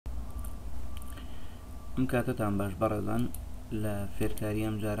ئەم کاتتان باش بەڕێزان لە فێرکاری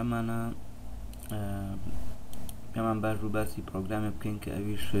ئەم جارەمانە پێمان باش ڕوو باسی پرۆگرامێک بکەین کە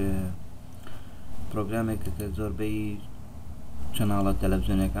ئەویش پرۆگرامێکە کە زۆربەی چەناڵە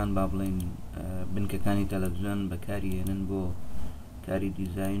تەلەڤیزیۆنەکان با بڵێن بنکەکانی تەلەڤیزیۆن بەکاری هێنن بۆ کاری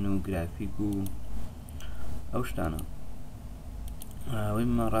دیزاین و گرافیک و ئەو شتانە. ئەوەی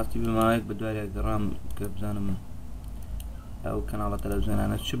ڕاستی بماوەیەک بە دوایە گەڕام کە بزانم ئەو کەناڵە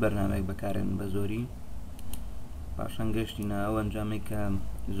تەلەڤیزیۆنانە چ بەرنامەیەک بەکارێنن بە زۆری، پاشان گەشتینە ئەو ئەنجامەی کە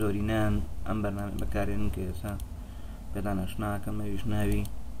زۆرینیان ئەم بەرنامە بەکارێنن کە ئێستا پێدان ئاشناکەم. ئەویش ناوی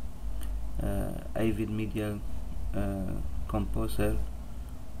ئایڤید میدیا کۆمپۆسەر،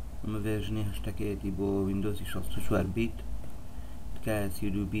 ئەمە ڤێرژنی هەشتەکەیەتی بۆ ویندۆسی 64 بیت، تکایە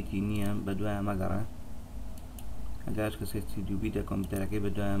 32 بیتی نییە، بە دوایە مەگەڕێ. ئەگەر کەسێک 32 بیتە کۆمپیوتەرەکەی بە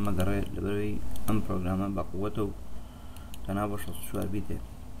دوایە مەگەڕێ لەبەرەوەی ئەم پرۆگرامە بە قووەتە و تەنها بۆ 64 بیتێ.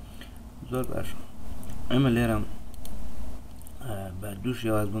 زۆر باش. ئەمە لێرە بە دوو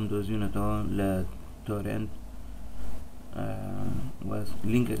شێواز بۆم دۆزیونەتەوە لە تۆرێنت،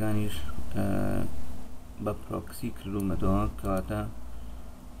 لینکەکانیش بە پرۆکسی کردومەتەوە، کەواتە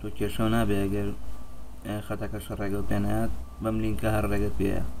تۆ کێشە نابێ ئەگەر خەتەکەش ڕێگە پێنایات بەم لینکە هەر ڕێگەت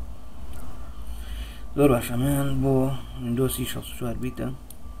پێەیە. زۆر باش. ئەمەیان بۆ ویندۆسی 64 بیتە.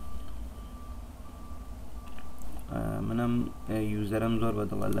 منم یوزەرم زۆر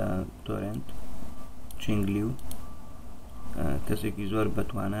بەدڵە لە تۆرێنت چینگلی و کەسێکی زۆر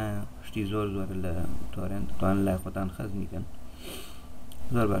بەتوانایە، شتی زۆر زۆرە لە تۆرێنت، توان لای خۆتان خەزمیکەن.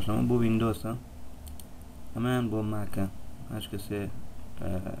 زۆر باش. ئەمە بۆ ویندۆسە، ئەمەیان بۆ ماکە، هەچ کەسێ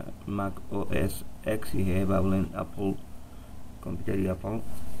ماک OS X هەیە، با بڵێن ئەپڵ، کۆمپیوتەری ئەپڵ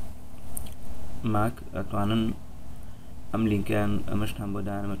ماک، ئەتوانن ئەم لینکیان ئەمەشتان بۆ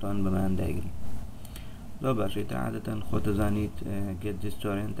دانەمەتوان بەمایان دایگرن. زۆر باشێت. عادەتەن خۆتە زانیت گێت دیس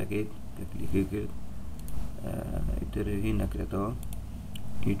تۆرێنتەکەیت کە کلیکی کرد ئیتر هی نەکرێتەوە،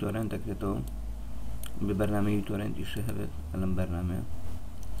 هی تۆرێنت دەکرێتەوە، بە بەرنامەی تۆرێنتیشە هەبێت لەم بەرنامەیە.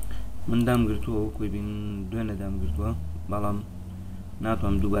 من دامگرتووە وەکوی بین دوێنە دامگرتووە، بەڵام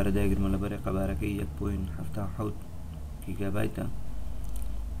ناتوانم دووبارە دایگرمە لەبەر قەبارەکەی 1.77 گیگابایتە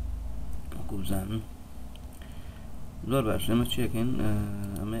وەکو بزانن. زۆر باش. ئەمە چیەکەین؟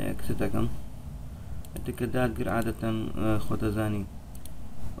 ئەمە ئەکسەتەکەم ئەتەکە داگر عادەتەن خۆتە زانی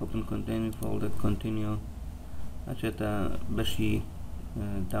ئۆپن کۆنتینی فۆڵدە کۆنتینیۆ ئەچێتە بەشی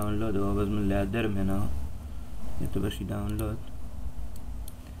داونلۆدەوە، بەس من لە دەرمێنەوەێتە بەشی داونلۆد.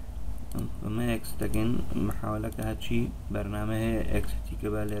 ئەمە ئەکسەتەکەین محاولەکە هەچی بەرنامە هەیە ئەکسەتی کە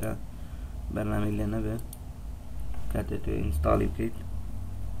با لێرە بەرنامەی لێ نەبێ کاتێک ئینستاڵی بکەیت،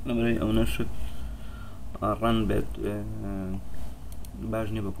 لەبەرەوەی ئەو نەشت ڕەن بێت باش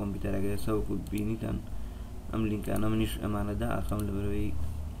نییە بە کۆمپیوتەرەکە. ئێستا وەکو بینیتەن ئەم لینکانە منیش ئەمانەدا ئەخەم لەبەرەوەی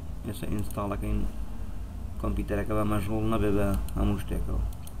ئێستا ئینستاڵەکەین کۆمپیوتەرەکە بە مەشغوڵ نەبێ بە هەموو شتێکەوە.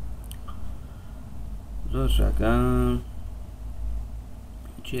 زۆر شاکە.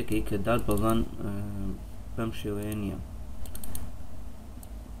 چیەکەی کە داد بەزان بەم شێوەیە نییە،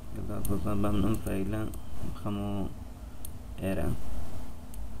 داد بەزان بە من ئەم فایلە خەمەوە ئێرە.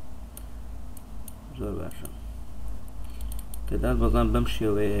 زۆر باشە کە داد بەزان بەم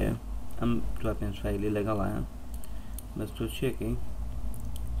شێوەیە ئەم 5 فایلی لەگەڵایە، بەس تۆ چیەکەی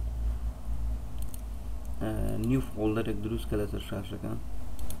نیو فۆڵدەرێک دروست کە لەسەر شاشەکە،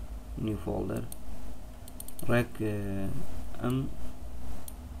 نیو فۆڵدەر ڕێک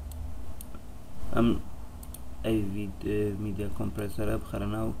ئەم ئایڤید میدیا کۆمپرێسەرە بخەرە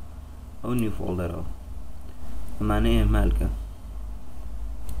ناو ئەو نیو فۆڵدەرەوە، ئەمانەیە ئێمالکە.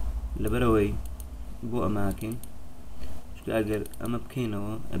 لەبەرەوەی بۆ ئەماکەین چکە ئەگەر ئەمە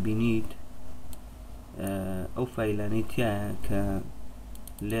بکەینەوە ئەبینیت ئەو فایلانەی تایە کە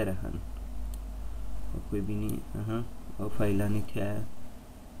لێرە هەن، وەکوی بینی ئەو فایلانی تایە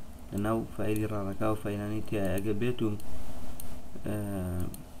لەناو فایلی ڕاڕەکە و فایلانی تایە. ئەگە بێت و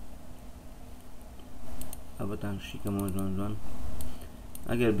ئەوەتان شیکەمەوە جوان جوان،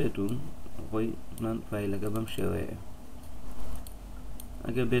 ئەگەر بێت و خۆی فایلەکە بەم شێوەیە،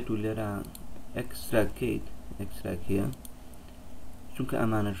 ئەگەر بێت و لێرە ئەکستراکەیت، ئەکستراکیە چونکە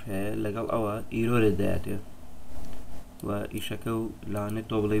ئەمانش هەیە لەگەڵ ئەوە ئیرۆرە دەیاتێ و ئیشەکە و لەوانێت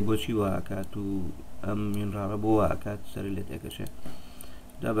تۆ بڵێ بۆچی واکات و ئەم مینڕاڕە بۆ واکات سەر لێ تێکەشێ.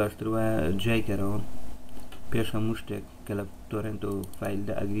 دا باشتر وایە جایکەرەوە پێش هەموو شتێک کە لە تۆرێنت و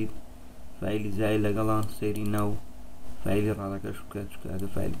فایلدا ئەگریت فایلی زای لەگەڵا سەیری ناو فایلی ڕاڕەکەش بکات، چکە ئەگە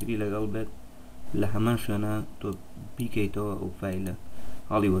فایلگری لەگەڵ بێت لە هەمان شوێنە تۆ بیکەیتەوە ئەو فایلە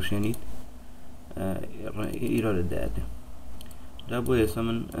هەڵی وەشێنیت ئیرۆرە دەیاتێ. دا بۆ ئێستا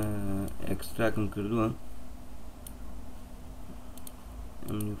من ئەکستراکم کردووە،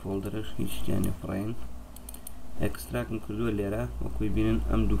 ئەم نیو فۆڵدەرەش هیچ شتیان نەفڕین. ئەکستراکم کردووە لێرە وەکوی بینن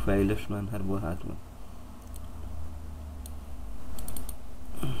ئەم دوو فایلەشمان هەر بۆ هاتووە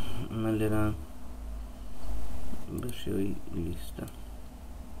ئەمە لێرە بە شێوەی لیستە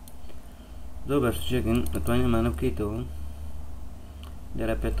زۆر باش چێکن ئەتوانین ئەمانە بکەیتەوە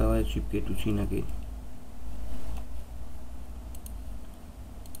لێرە پێتەوەی چی بکەیت و چی نەکەیت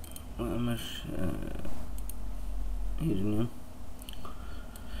ئەمەش هیچ نییە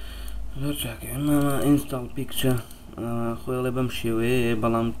زۆر چاکە ئەمە ئینستاڵ پیکچە خۆڵێ بەم شێوەیە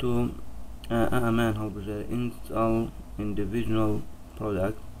بەڵام تۆ ئەمان هەڵبژێر ئینستاڵ individual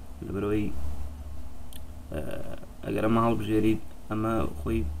product لەبەرەوەی ئەگەر ئەمە هەڵبژێریت ئەمە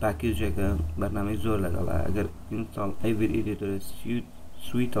خۆی پاکیجێکە بەرنامەی زۆر لەگەڵا ئەگەر ئینستاڵ ئەیڤید ئیدیتۆرە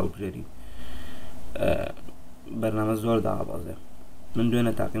سویت هەڵبژێری بەرنامە زۆر داهەبازێ من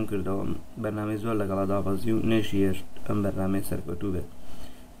دوێنە تاقیم کردەوە بەرنامەی زۆر لەگەڵا دابەزی و نێشی هێشت ئەم بەرنامەی سەرکەوتوو بێت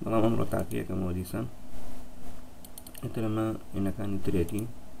بەڵام ئەمڕۆ تاقیەکەمەوە دیسان ئیتر ئەمە عینەکانی ترێتی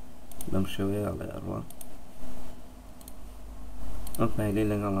بەم شێوەیە ئەڵێ ئەڕوا ئەم فایلەی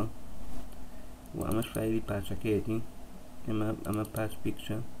لەگەڵە و ئەمەش فایلی پاچەکەیەتی ئەمە پاچ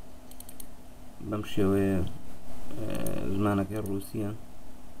پیکچە بەم شێوەیە زمانەکەی ڕووسیە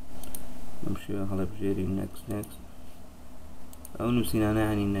بەم شێوە هەڵەبژێری نەکس ئەو نووسینانە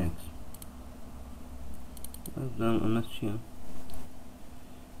ینی نەکس بەزدام ئەمە چییە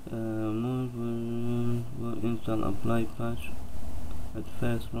install apply patch at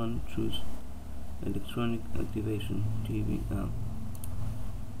first run choose electronic activation TV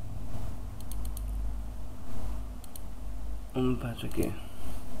patchەکەی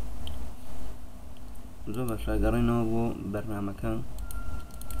زۆر باشە گەڕێنەوە بۆ بەرنامەکە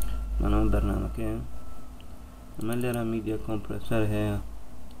مانەوە بەرنامەکەیە ئەمە لێرە میدیا کۆمپرسەر هەیە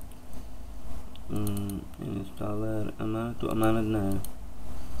ئینستاڵەر ئەمە تۆ ئەمانت نایە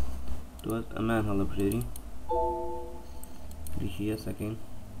تۆ ئەمان هەڵەبژێری کلیکی یەسەکەین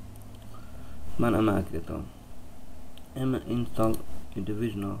مان ئەمە ئەکرێتەوە ئێمە ئینستاڵ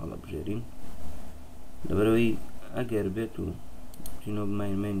ئیندیڤیژنەوە هەڵەبژێرین لەبەرەوەی ئەگەر بێت و بچینەوە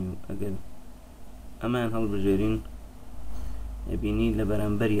بماین مێنیو ئەگەر ئەمان هەڵبژێرین ئەبینی لە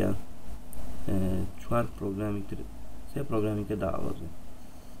بەرامبەریە چوار پرۆگرامی تر سێ پرۆگرامی کە داوەزێ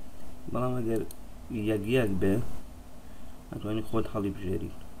بەڵام ئەگەر یەک بێ ئەتوانی خۆت هەڵی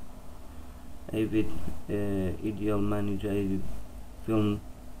بژێریت ئەیڤید ئیدیال مانیجای فیلم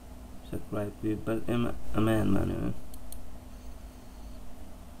سەبسکرایب بەس ئێمە ئەمەیانمانەوە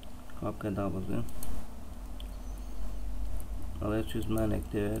خاپکە دابەزێ ئەڵێ چ زمانێک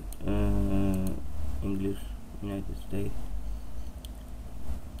دەوێت ئینگلیش یونایتد ستیت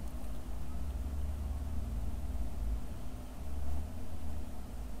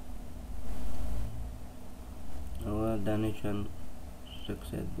ئەوە دانێکیان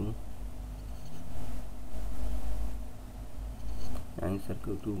سەکسێت بوو یانی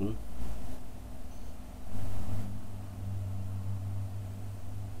سەرکەوتوو بوو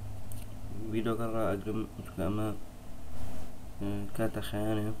ڤیدۆکە ڕائەگرم چونکە ئەمە کاتە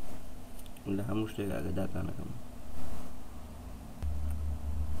خەیانێ لە هەموو شتێک ئاگادارتانەکەم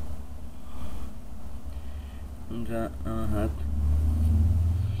اینجا ئەمە هات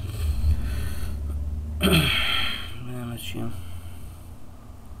ئەمە چییە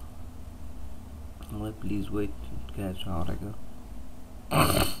ئەڵێ پلیز وەیت کات چاوەڕێگە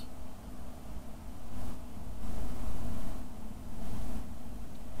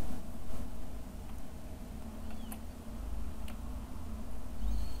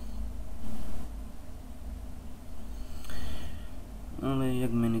ئەڵێ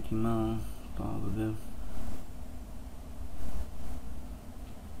یەک مێنێکی ماوە تاوا ببێ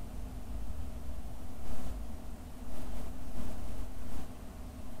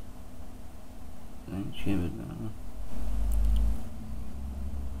چیە بێت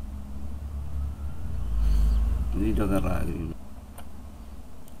ڤیدۆکە ڕاگرین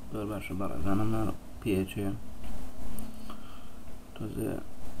زۆر باشە بەڕێزانەمە پێچێ تۆزێ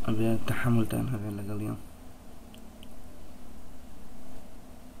ئەبێ تەحەمولتان هەبێت لەگەڵیان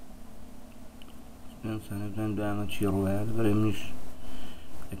سانە بزانین دوایمە چی ڕوایە لەبەرێ منیش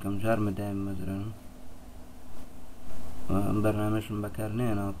یەکەم جار مەدایم مەزرن ئەم بەرنامەشم بەکار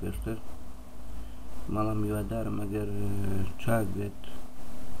نێنەوە پێشتر بەڵام میوادارم ئەگەر چاک بێت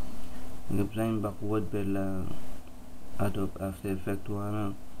ئەگەر بزانین بە قووەت بێت لە ئادۆب ئافتەر ئێفێکت وانە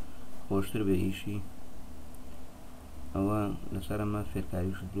خۆشتر بێ ئیشی ئەوە لەسەر ئەمە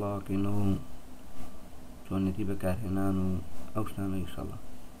فێرکاریش بڵاوەکەینەوە و چۆنێتی بەکارهێنان و ئەو شتانە ئیشەڵڵا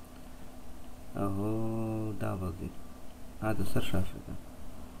ئەهۆ دابەزیت هاتە سەر شاشەکە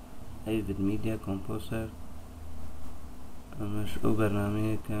ئەیڤید میدیا کۆمپۆسەر ئەمەش ئەو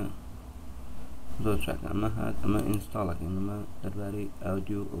بەرنامەیە کە زۆر چاکە ئەمە هات ئەمە ئینستاڵەکەین ئەمە دەربارەی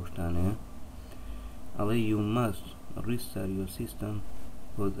ئاودیۆ ئەو شتانەیە ئەڵێ you must restart your system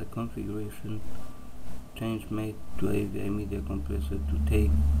for the configuration change made to AVI media compressor to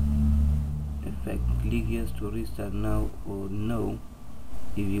take effect. Click yes to restart now or no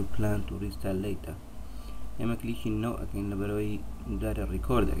if you plan to restart later. ئێمە کلیکی نۆ ئەکەین لەبەرەوەی دارە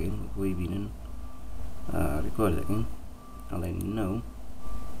ڕیکۆرد دەکەین بۆی بینن ڕیکۆرد دەکەین ئەڵێن نۆ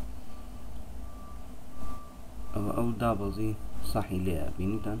ئەوە ئەو دابەزی سەحی لێە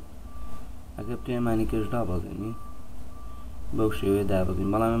بینیتان ئەگەر پێمانی کەش دابەزێنی بەو شێوەیە دابەزین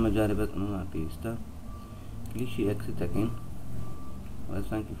بەڵام ئەمە جارە بەس ئەمەمان پێویستە کلیکی ئەکسیت دەکەین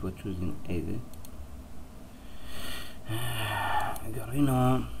thank you for choosing Avid گەڕینەوە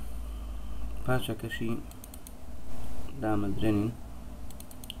پاچەکەشی دامەدرێنین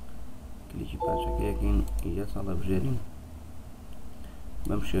کلیکی پاچەکەیەکەین ئیجا ساڵە بژێرین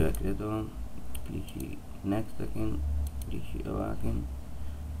بەم شێوەکرێتەوە کلیکی next دەکەین کلیکی ئەوەکەین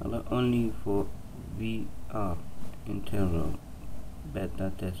ئەڵە only for VR internal beta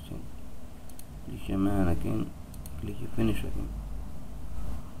testing کلیکی ئەمانەکەین کلیکی finish دەکەین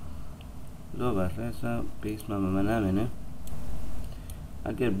زۆر باشە ئێستا پێویستمان بەمە نامێنێ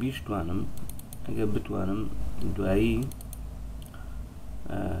ئەگەر بیشتوانم ئەگەر بتوانم دوایی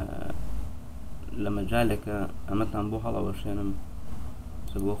لە مەجالێکە ئەمەتان بۆ هەڵەوەشێنم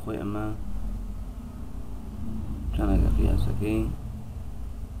بۆ خۆی ئەمە چەنەگە قیاسەکەی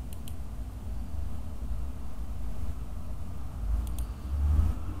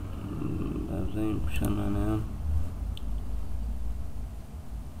بابزەین پیشانمانەیە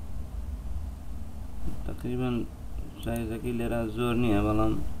تقریبا سایزەکەی لێرە زۆر نییە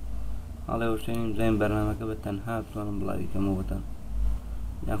بەڵام هەڵێ وشتێنین بزانین بەرنامەکە بە تەنها بتوانم بڵاویکەمەوەتان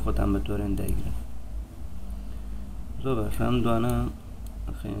یان خۆتان بە تۆرێنت دایگرن زۆر باشە ئەم دوانە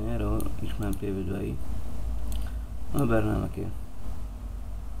ئەخێنێرەوە هیچمان پێ بە دوایی ئەمە بەرنامەکەیە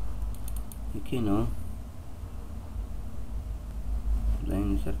یەکەینەوە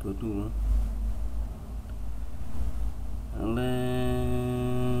بزانین سەرکەوتووە ئەڵێ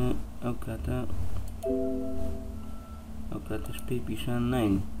ئەو کاتەش پێی پیشان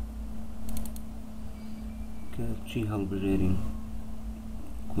ناین کە چی هەڵبژێرین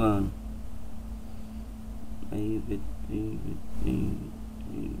کوان ئەیڤید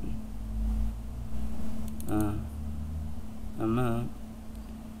ئەمە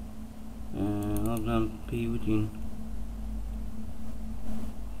وەبزانم پێی وتین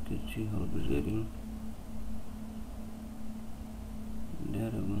کە چی هەڵبژێرین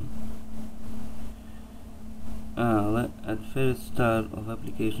دارە بوون at first start of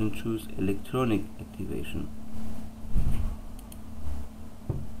application choose electronic activation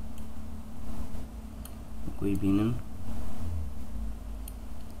we binen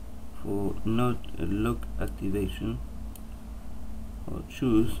for not lock activation or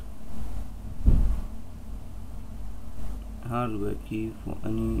choose hardware key for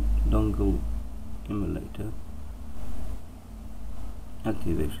any dongle emulator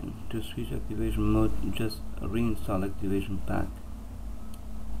activation. To switch activation mode, just reinstall activation pack.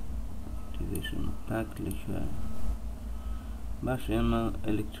 Lecture. باش اما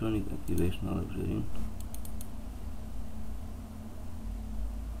electronic activation على بجرين.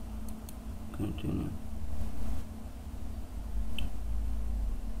 Continue.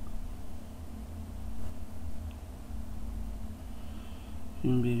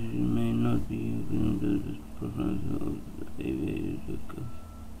 May not be using the preference of the Avid.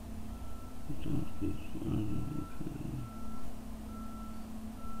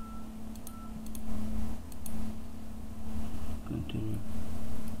 Continue.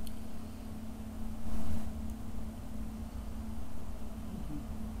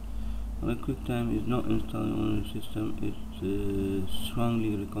 When QuickTime is not installed on your system, it's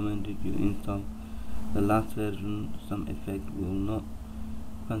strongly recommended you install the last version. Some effect will not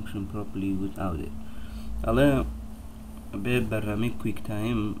function properly without it. على برنامج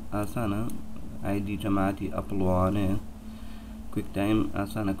QuickTime آسانة عادي جماعتي أبل وانه QuickTime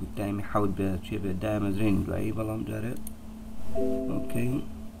آسانة QuickTime يحاول بشيء دائما زين دعي بلام جاري. Okay,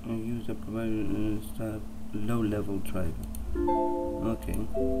 use a provided start low level driver. Okay,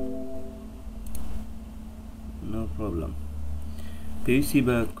 no problem. كيسي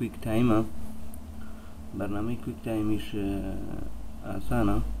با QuickTime برنامج QuickTime مش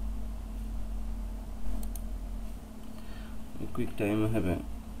آسانة QuickTime هبه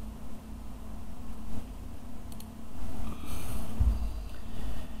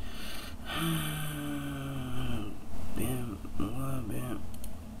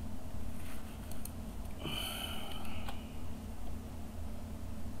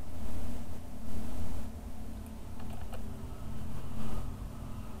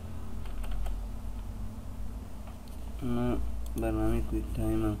کویک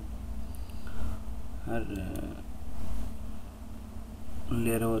تایمە هەر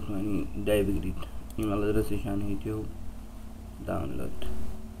لێرەوە توانی دای بگریت ئیمەڵە دەرەسێکیان هەیتێ و داونلۆد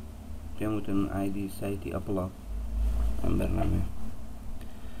پێم وتن ئایدی سایتی ئەپڵە ئەم بەرنامەیە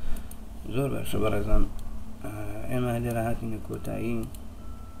زۆر باشە بەڕێزان ئێمە لێرە هاتینە کۆتایی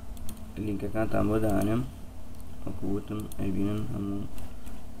لینکەکانتان بۆ داهانێم وەکو وتم ئەبینن هەموو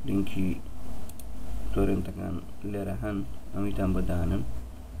لینکی تۆرێنتەکان لێرە هەن ئەمیتان بۆ داهانم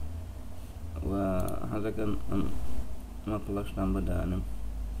و حەزەکەم ئەمە پڵەشتان بۆ داهانم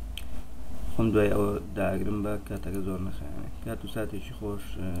خۆم دوای ئەوە داگرم بە کاتەکە زۆر نەخایەنێ کات و ساتێکی خۆش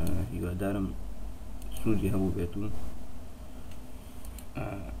هیوادارم سوودی هەبوو بێت و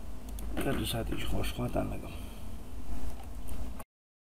کات و ساتێکی خۆش خواتان لەگەڵ